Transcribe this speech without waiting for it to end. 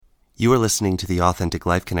You are listening to the Authentic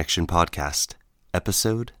Life Connection podcast,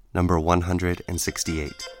 episode number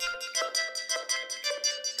 168.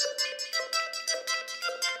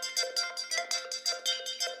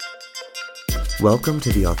 Welcome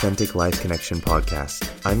to the Authentic Life Connection podcast.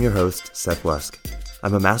 I'm your host, Seth Lusk.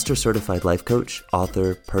 I'm a master certified life coach,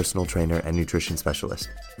 author, personal trainer, and nutrition specialist.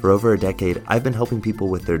 For over a decade, I've been helping people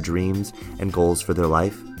with their dreams and goals for their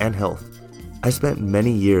life and health. I spent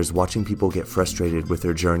many years watching people get frustrated with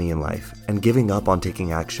their journey in life and giving up on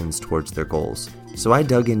taking actions towards their goals. So I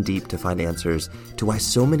dug in deep to find answers to why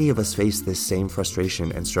so many of us face this same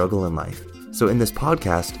frustration and struggle in life. So in this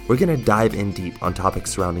podcast, we're going to dive in deep on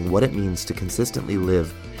topics surrounding what it means to consistently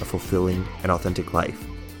live a fulfilling and authentic life,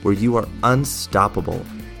 where you are unstoppable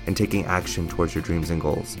in taking action towards your dreams and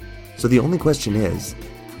goals. So the only question is,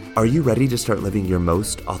 are you ready to start living your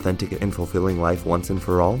most authentic and fulfilling life once and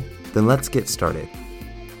for all? Then let's get started,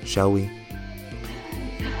 shall we?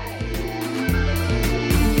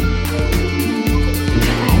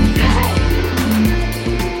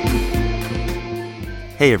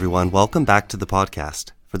 Hey everyone, welcome back to the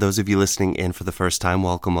podcast. For those of you listening in for the first time,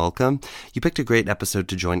 welcome. You picked a great episode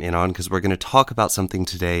to join in on because we're going to talk about something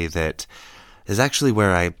today that is actually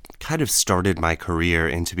where I kind of started my career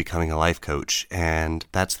into becoming a life coach, and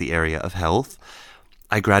that's the area of health.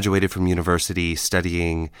 I graduated from university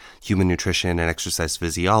studying human nutrition and exercise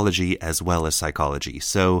physiology as well as psychology.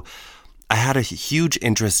 So I had a huge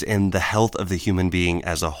interest in the health of the human being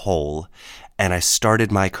as a whole, and I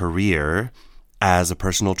started my career as a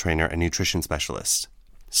personal trainer and nutrition specialist.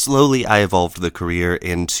 Slowly, I evolved the career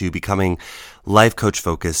into becoming life coach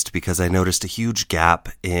focused because I noticed a huge gap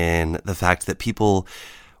in the fact that people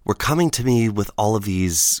were coming to me with all of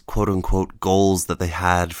these quote-unquote goals that they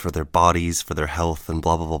had for their bodies, for their health, and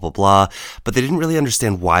blah, blah, blah, blah, blah. But they didn't really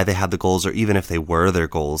understand why they had the goals or even if they were their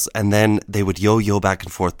goals. And then they would yo-yo back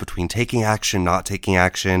and forth between taking action, not taking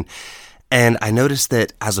action. And I noticed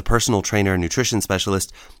that as a personal trainer and nutrition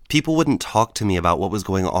specialist, people wouldn't talk to me about what was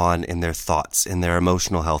going on in their thoughts, in their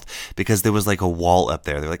emotional health, because there was like a wall up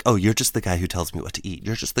there. They're like, oh, you're just the guy who tells me what to eat.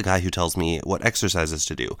 You're just the guy who tells me what exercises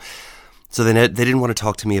to do. So then they didn't want to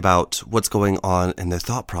talk to me about what's going on in their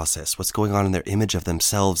thought process, what's going on in their image of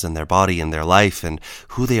themselves and their body and their life and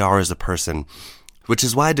who they are as a person, which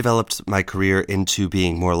is why I developed my career into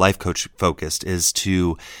being more life coach focused, is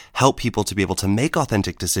to help people to be able to make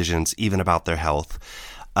authentic decisions even about their health,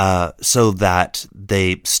 so that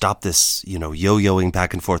they stop this, yo-yoing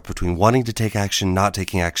back and forth between wanting to take action, not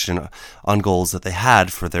taking action on goals that they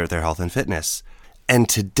had for their health and fitness. And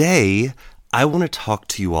today, I want to talk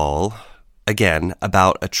to you all again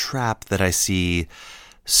about a trap that I see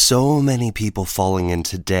so many people falling in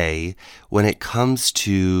today when it comes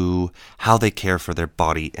to how they care for their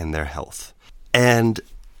body and their health. And,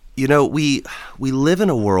 we live in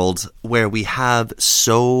a world where we have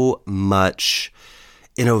so much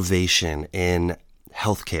innovation in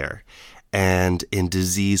healthcare and in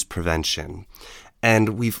disease prevention.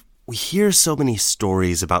 And we hear so many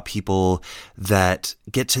stories about people that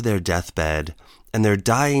get to their deathbed and they're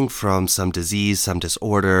dying from some disease, some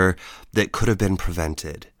disorder that could have been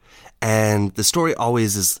prevented. And the story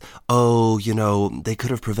always is, they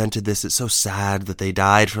could have prevented this. It's so sad that they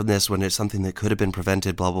died from this when it's something that could have been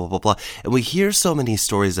prevented, blah, blah, blah, blah. And we hear so many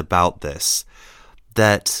stories about this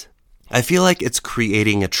that I feel like it's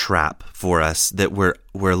creating a trap for us that we're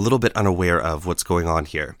a little bit unaware of what's going on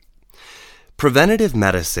here. Preventative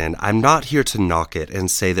medicine, I'm not here to knock it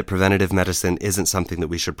and say that preventative medicine isn't something that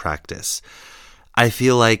we should practice. I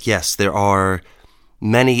feel like, yes, there are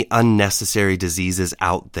many unnecessary diseases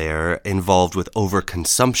out there involved with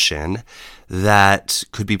overconsumption that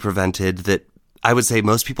could be prevented that I would say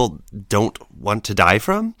most people don't want to die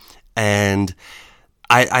from. And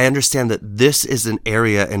I understand that this is an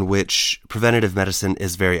area in which preventative medicine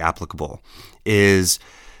is very applicable, is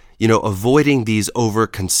avoiding these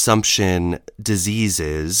overconsumption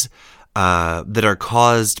diseases that are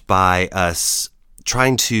caused by us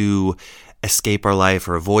trying to escape our life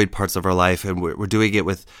or avoid parts of our life. And we're doing it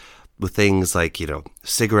with things like,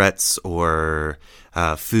 cigarettes or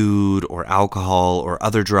food or alcohol or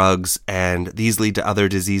other drugs. And these lead to other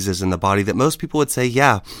diseases in the body that most people would say,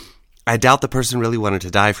 yeah, I doubt the person really wanted to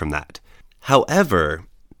die from that. However,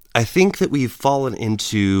 I think that we've fallen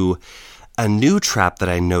into a new trap that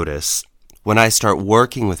I notice when I start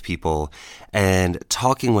working with people and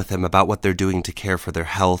talking with them about what they're doing to care for their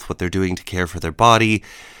health, what they're doing to care for their body.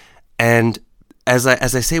 And as I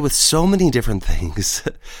say with so many different things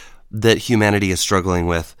that humanity is struggling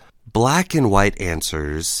with, black and white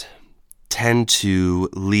answers tend to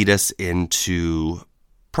lead us into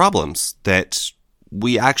problems that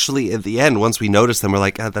we actually, at the end, once we notice them, we're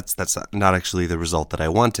like, that's not actually the result that I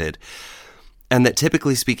wanted. And that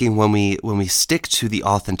typically speaking, when we stick to the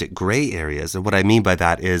authentic gray areas, and what I mean by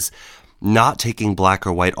that is not taking black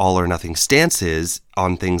or white, all or nothing stances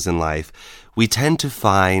on things in life, we tend to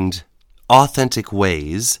find authentic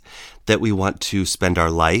ways that we want to spend our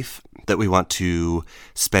life, that we want to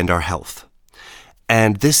spend our health.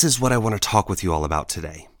 And this is what I want to talk with you all about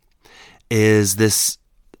today. Is this,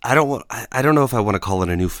 I don't know if I want to call it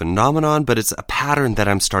a new phenomenon, but it's a pattern that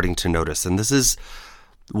I'm starting to notice. And this is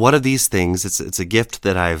one of these things. It's a gift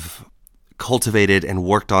that I've cultivated and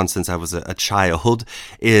worked on since I was a child,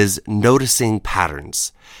 is noticing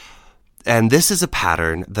patterns. And this is a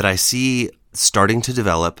pattern that I see starting to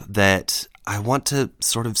develop that I want to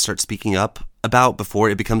sort of start speaking up about before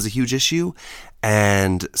it becomes a huge issue,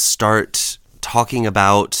 and start talking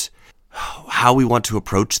about how we want to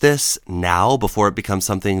approach this now before it becomes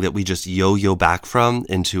something that we just yo-yo back from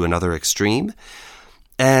into another extreme.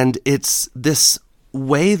 And it's this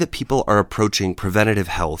way that people are approaching preventative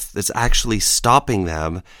health that's actually stopping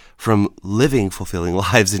them from living fulfilling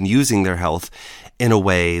lives and using their health in a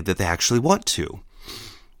way that they actually want to.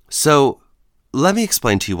 So let me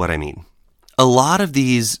explain to you what I mean. A lot of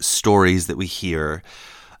these stories that we hear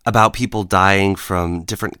about people dying from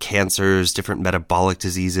different cancers, different metabolic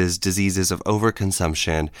diseases of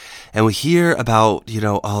overconsumption. And we hear about,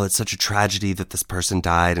 oh, it's such a tragedy that this person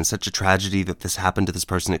died and such a tragedy that this happened to this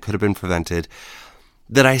person. It could have been prevented.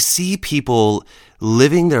 That I see people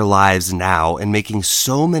living their lives now and making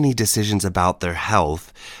so many decisions about their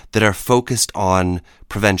health that are focused on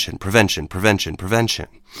prevention.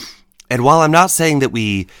 And while I'm not saying that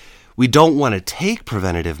we don't want to take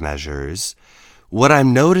preventative measures, what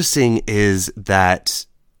I'm noticing is that,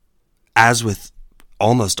 as with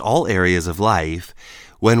almost all areas of life,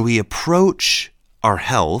 when we approach our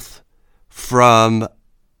health from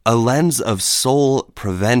a lens of sole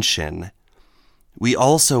prevention, we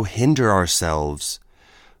also hinder ourselves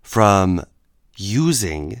from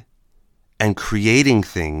using and creating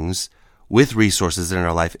things with resources in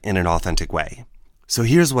our life in an authentic way. So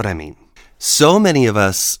here's what I mean. So many of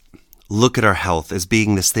us look at our health as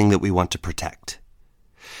being this thing that we want to protect,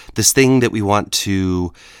 this thing that we want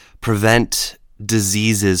to prevent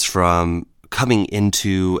diseases from coming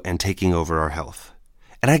into and taking over our health.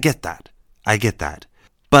 And I get that.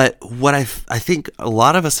 But what I think a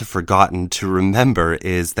lot of us have forgotten to remember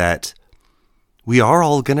is that we are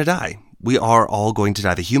all going to die. We are all going to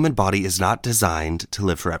die. The human body is not designed to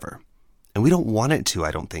live forever. And we don't want it to,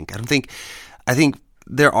 I think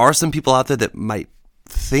there are some people out there that might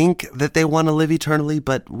think that they want to live eternally,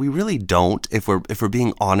 but we really don't if we're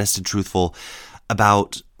being honest and truthful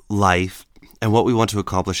about life and what we want to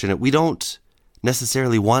accomplish in it. We don't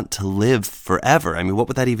necessarily want to live forever. I mean, what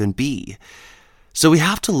would that even be? So we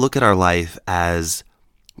have to look at our life as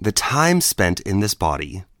the time spent in this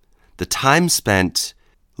body, the time spent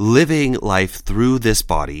living life through this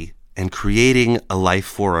body and creating a life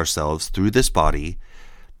for ourselves through this body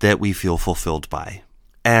that we feel fulfilled by.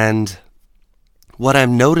 And what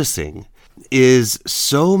I'm noticing is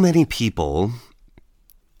so many people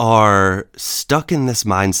are stuck in this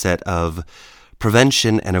mindset of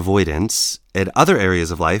prevention and avoidance in other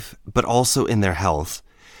areas of life, but also in their health,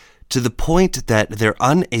 to the point that they're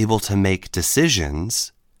unable to make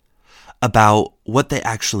decisions about what they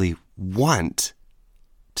actually want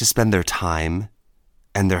to spend their time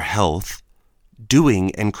and their health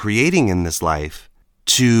doing and creating in this life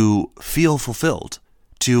to feel fulfilled,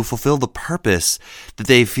 to fulfill the purpose that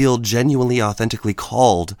they feel genuinely, authentically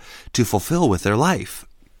called to fulfill with their life.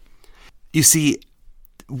 You see,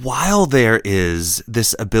 while there is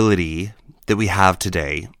this ability that we have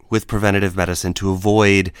today with preventative medicine to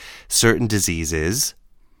avoid certain diseases,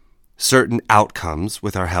 certain outcomes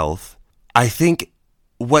with our health, I think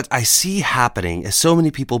what I see happening is so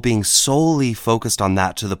many people being solely focused on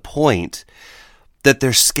that to the point that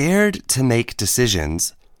they're scared to make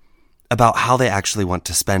decisions about how they actually want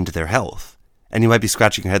to spend their health. And you might be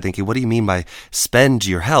scratching your head thinking, what do you mean by spend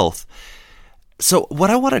your health? So what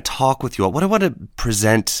I want to talk with you all, what I want to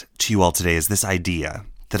present to you all today is this idea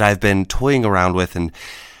that I've been toying around with and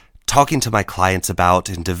talking to my clients about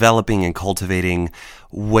and developing and cultivating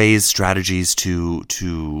ways, strategies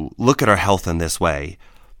to look at our health in this way,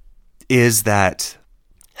 is that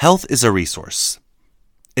health is a resource.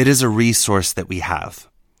 It is a resource that we have.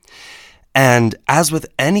 And as with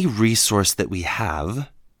any resource that we have,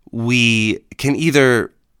 we can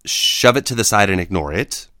either shove it to the side and ignore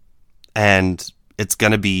it, and it's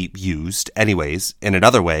going to be used anyways in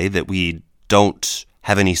another way that we don't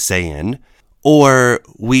have any say in, or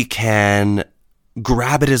we can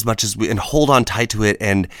grab it as much as we and hold on tight to it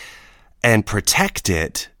and protect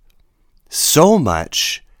it so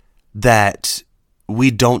much that we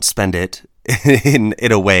don't spend it in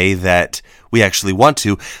a way that we actually want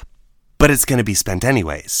to, but it's going to be spent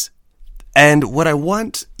anyways. And what I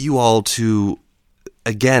want you all to,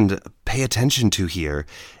 again, pay attention to here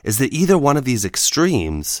is that either one of these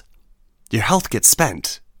extremes, your health gets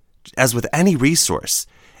spent. As with any resource,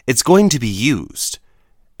 it's going to be used.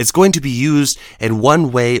 It's going to be used in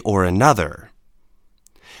one way or another.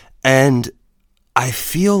 And I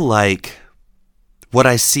feel like what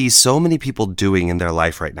I see so many people doing in their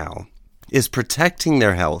life right now is protecting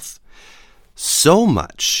their health so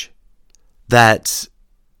much that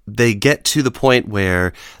they get to the point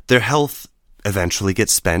where their health eventually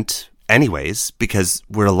gets spent anyways, because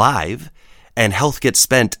we're alive, and health gets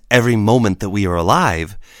spent every moment that we are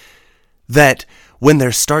alive, that when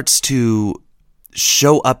there starts to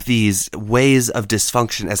show up these ways of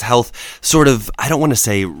dysfunction as health sort of, I don't want to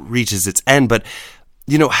say reaches its end, but,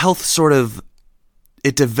 health sort of,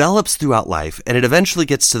 it develops throughout life, and it eventually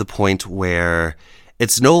gets to the point where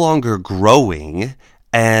it's no longer growing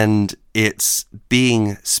and it's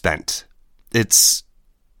being spent. It's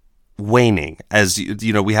waning. As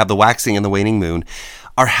we have the waxing and the waning moon.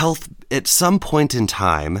 Our health at some point in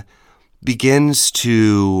time begins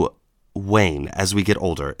to wane as we get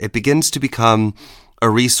older. It begins to become a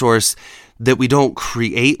resource that we don't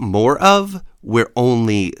create more of. We're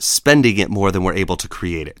only spending it more than we're able to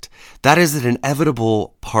create it. That is an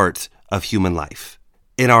inevitable part of human life.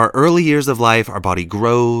 In our early years of life, our body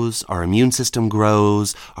grows, our immune system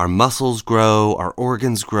grows, our muscles grow, our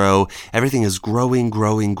organs grow. Everything is growing.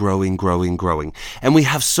 And we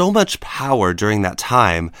have so much power during that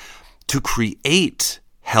time to create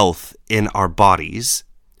health in our bodies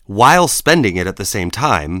while spending it at the same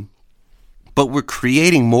time. But we're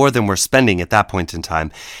creating more than we're spending at that point in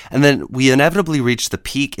time. And then we inevitably reach the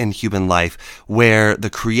peak in human life where the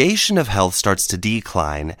creation of health starts to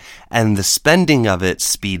decline and the spending of it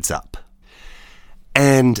speeds up.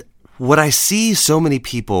 And what I see so many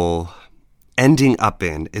people ending up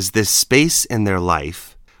in is this space in their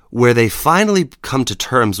life where they finally come to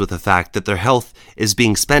terms with the fact that their health is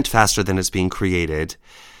being spent faster than it's being created,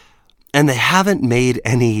 and they haven't made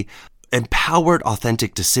any empowered,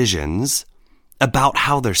 authentic decisions about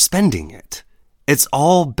how they're spending it. It's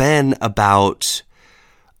all been about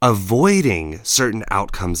avoiding certain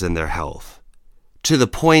outcomes in their health to the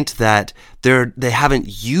point that they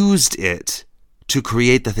haven't used it to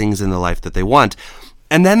create the things in the life that they want.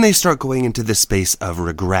 And then they start going into this space of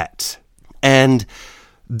regret. And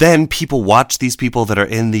then people watch these people that are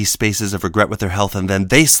in these spaces of regret with their health, and then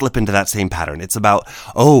they slip into that same pattern. It's about,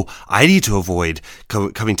 I need to avoid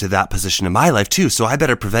coming to that position in my life too, so I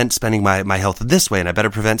better prevent spending my health in this way, and I better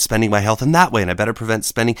prevent spending my health in that way, and I better prevent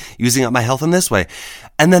using up my health in this way.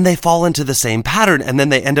 And then they fall into the same pattern, and then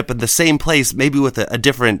they end up in the same place, maybe with a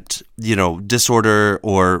different, disorder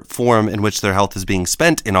or form in which their health is being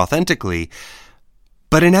spent inauthentically.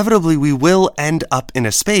 But inevitably, we will end up in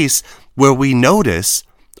a space where we notice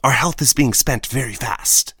our health is being spent very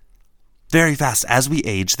fast. Very fast. As we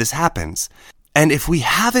age, this happens. And if we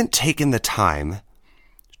haven't taken the time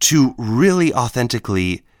to really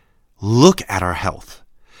authentically look at our health,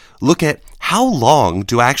 look at how long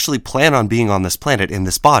do I actually plan on being on this planet in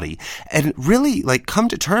this body, and really come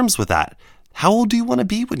to terms with that. How old do you want to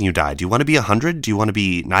be when you die? Do you want to be 100? Do you want to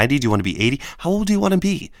be 90? Do you want to be 80? How old do you want to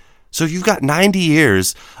be? So if you've got 90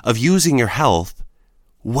 years of using your health,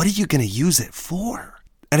 what are you going to use it for?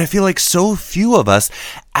 And I feel like so few of us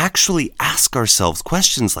actually ask ourselves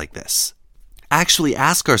questions like this. Actually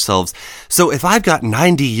ask ourselves, so if I've got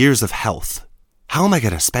 90 years of health, how am I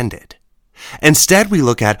going to spend it? Instead, we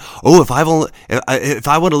look at, if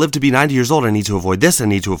I want to live to be 90 years old, I need to avoid this, I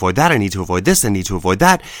need to avoid that, I need to avoid this, I need to avoid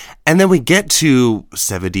that. And then we get to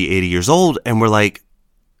 70, 80 years old, and we're like,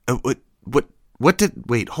 what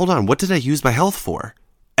did I use my health for?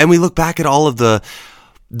 And we look back at all of the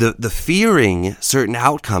fearing certain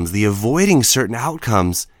outcomes, the avoiding certain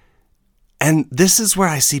outcomes. And this is where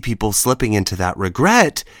I see people slipping into that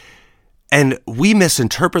regret. And we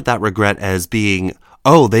misinterpret that regret as being,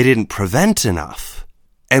 they didn't prevent enough.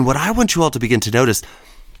 And what I want you all to begin to notice,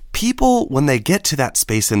 people, when they get to that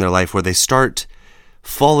space in their life where they start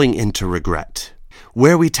falling into regret,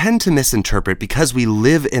 where we tend to misinterpret because we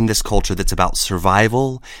live in this culture that's about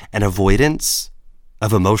survival and avoidance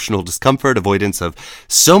of emotional discomfort, avoidance of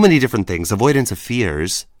so many different things, avoidance of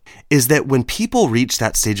fears, is that when people reach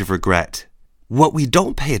that stage of regret, what we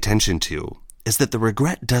don't pay attention to is that the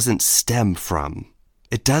regret doesn't stem from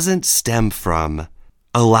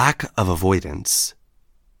a lack of avoidance.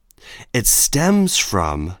 It stems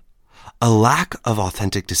from a lack of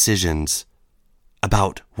authentic decisions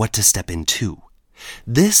about what to step into.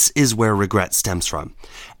 This is where regret stems from.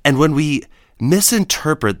 And when we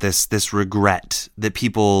misinterpret this regret that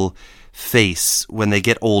people face when they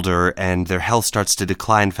get older and their health starts to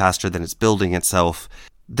decline faster than it's building itself,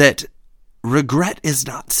 that regret is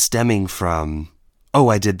not stemming from, oh,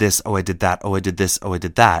 I did this, oh, I did that, oh, I did this, oh, I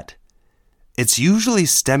did that. It's usually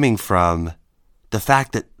stemming from the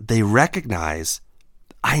fact that they recognize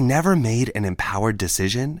I never made an empowered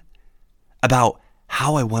decision about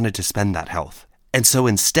how I wanted to spend that health. And so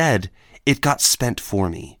instead, it got spent for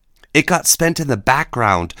me. It got spent in the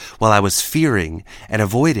background while I was fearing and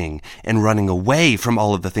avoiding and running away from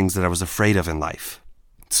all of the things that I was afraid of in life.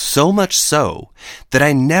 So much so that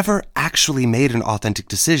I never actually made an authentic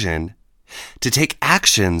decision to take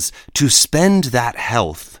actions to spend that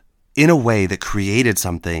health in a way that created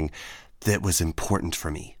something that was important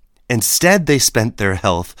for me. Instead, they spent their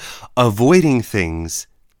health avoiding things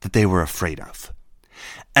that they were afraid of.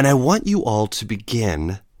 And I want you all to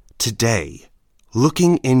begin today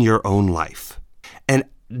looking in your own life. And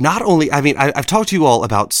not only, I've talked to you all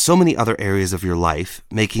about so many other areas of your life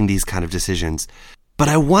making these kind of decisions, but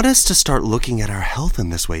I want us to start looking at our health in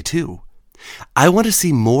this way too. I want to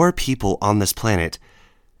see more people on this planet,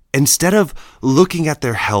 instead of looking at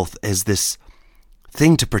their health as this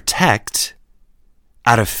thing to protect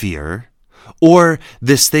out of fear, or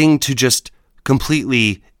this thing to just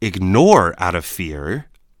completely ignore out of fear,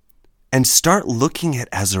 and start looking at it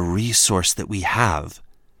as a resource that we have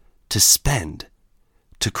to spend,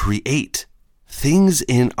 to create things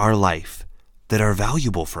in our life that are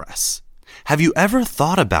valuable for us. Have you ever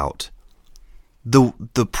thought about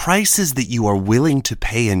the prices that you are willing to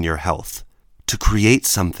pay in your health to create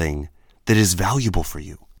something that is valuable for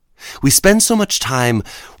you? We spend so much time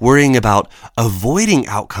worrying about avoiding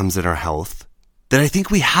outcomes in our health that I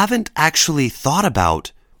think we haven't actually thought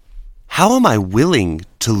about, how am I willing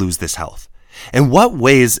to lose this health? In what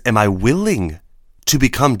ways am I willing to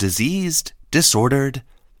become diseased, disordered?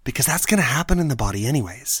 Because that's going to happen in the body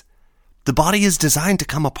anyways. The body is designed to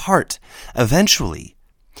come apart eventually.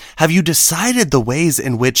 Have you decided the ways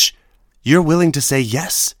in which you're willing to say,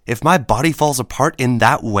 yes, if my body falls apart in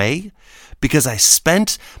that way, because I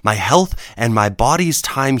spent my health and my body's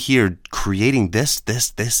time here creating this,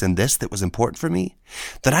 and this that was important for me,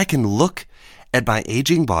 that I can look at my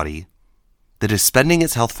aging body that is spending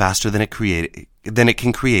its health faster than it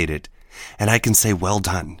can create it, and I can say, well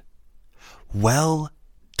done,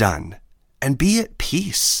 and be at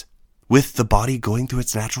peace with the body going through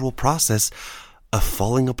its natural process of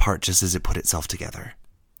falling apart just as it put itself together.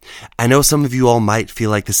 I know some of you all might feel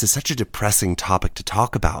like this is such a depressing topic to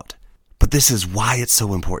talk about, but this is why it's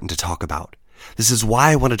so important to talk about. This is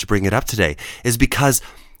why I wanted to bring it up today, is because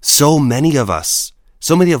so many of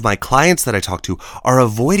my clients that I talk to are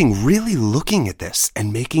avoiding really looking at this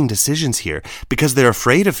and making decisions here because they're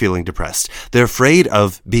afraid of feeling depressed. They're afraid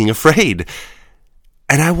of being afraid.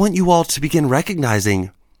 And I want you all to begin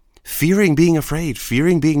recognizing fearing being afraid,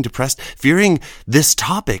 fearing being depressed, fearing this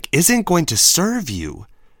topic isn't going to serve you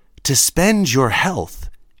to spend your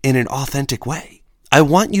health in an authentic way. I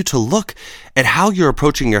want you to look at how you're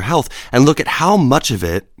approaching your health and look at how much of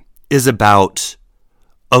it is about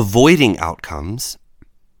avoiding outcomes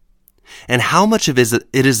and how much of it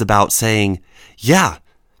is about saying, yeah,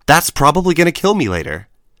 that's probably going to kill me later.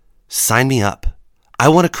 Sign me up. I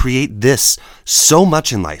want to create this so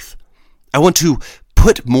much in life. I want to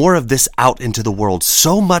put more of this out into the world,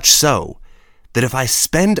 so much so that if I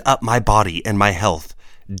spend up my body and my health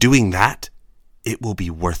doing that, it will be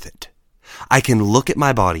worth it. I can look at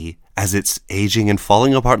my body as it's aging and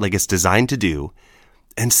falling apart like it's designed to do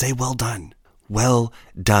and say, well done. Well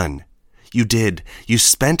done. You did. You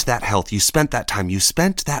spent that health. You spent that time. You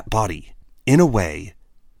spent that body in a way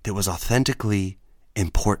that was authentically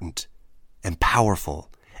important and powerful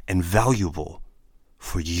and valuable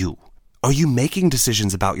for you. Are you making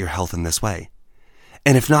decisions about your health in this way?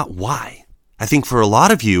 And if not, why? I think for a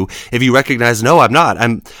lot of you, if you recognize, no, I'm not.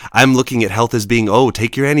 I'm looking at health as being,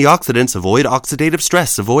 take your antioxidants, avoid oxidative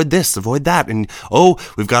stress, avoid this, avoid that. And,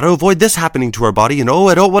 we've got to avoid this happening to our body. And,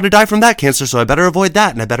 I don't want to die from that cancer, so I better avoid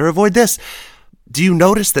that. And I better avoid this. Do you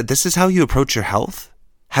notice that this is how you approach your health?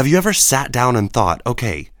 Have you ever sat down and thought,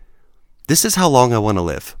 okay, this is how long I want to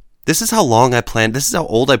live. This is how old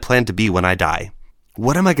I plan to be when I die.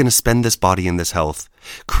 What am I going to spend this body and this health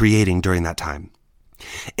creating during that time?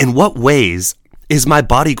 In what ways is my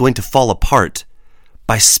body going to fall apart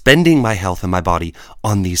by spending my health and my body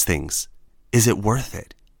on these things? Is it worth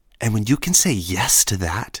it? And when you can say yes to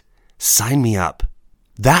that, sign me up.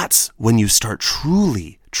 That's when you start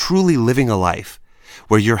truly truly living a life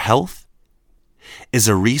where your health is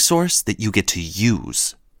a resource that you get to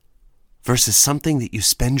use versus something that you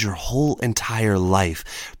spend your whole entire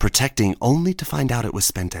life protecting only to find out it was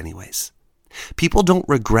spent anyways. People don't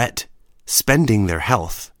regret spending their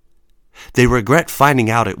health. They regret finding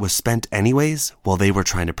out it was spent anyways while they were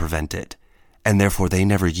trying to prevent it, and therefore they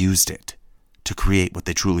never used it to create what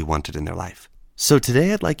they truly wanted in their life. So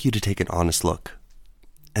today I'd like you to take an honest look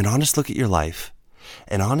at your life,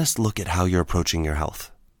 an honest look at how you're approaching your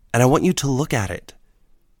health. And I want you to look at it.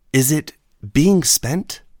 Is it being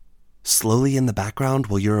spent slowly in the background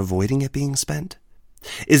while you're avoiding it being spent?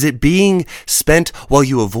 Is it being spent while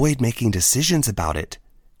you avoid making decisions about it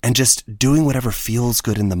and just doing whatever feels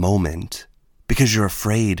good in the moment because you're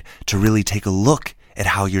afraid to really take a look at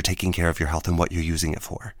how you're taking care of your health and what you're using it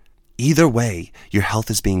for? Either way, your health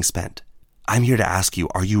is being spent. I'm here to ask you,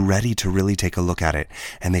 are you ready to really take a look at it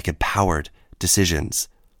and make empowered decisions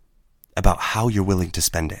about how you're willing to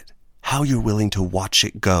spend it, how you're willing to watch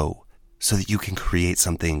it go so that you can create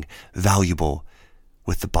something valuable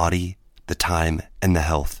with the body, the time, and the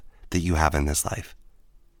health that you have in this life?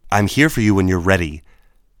 I'm here for you when you're ready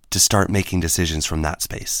to start making decisions from that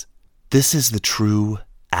space. This is the true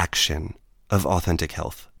action of authentic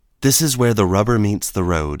health. This is where the rubber meets the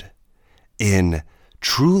road in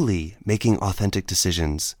truly making authentic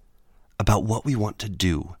decisions about what we want to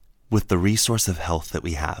do with the resource of health that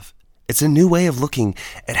we have. It's a new way of looking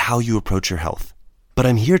at how you approach your health. But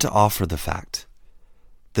I'm here to offer the fact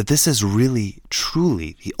that this is really,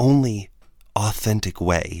 truly the only authentic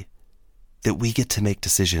way that we get to make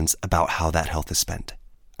decisions about how that health is spent.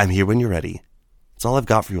 I'm here when you're ready. That's all I've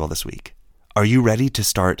got for you all this week. Are you ready to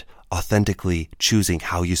start authentically choosing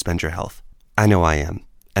how you spend your health? I know I am,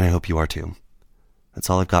 and I hope you are too. That's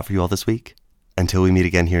all I've got for you all this week. Until we meet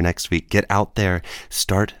again here next week, get out there,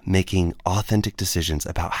 start making authentic decisions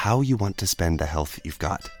about how you want to spend the health you've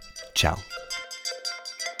got. Ciao.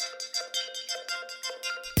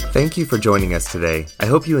 Thank you for joining us today. I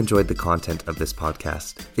hope you enjoyed the content of this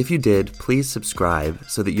podcast. If you did, please subscribe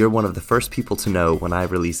so that you're one of the first people to know when I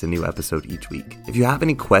release a new episode each week. If you have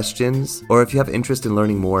any questions, or if you have interest in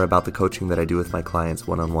learning more about the coaching that I do with my clients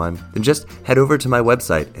one-on-one, then just head over to my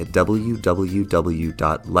website at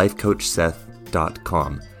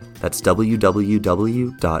www.lifecoachseth.com. That's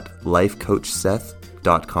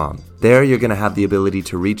www.lifecoachseth.com. There you're going to have the ability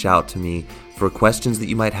to reach out to me for questions that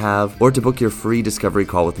you might have, or to book your free discovery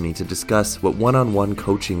call with me to discuss what one-on-one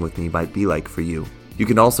coaching with me might be like for you. You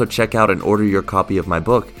can also check out and order your copy of my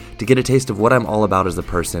book to get a taste of what I'm all about as a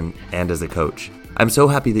person and as a coach. I'm so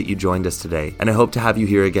happy that you joined us today, and I hope to have you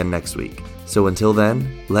here again next week. So until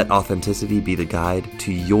then, let authenticity be the guide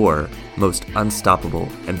to your most unstoppable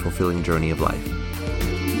and fulfilling journey of life.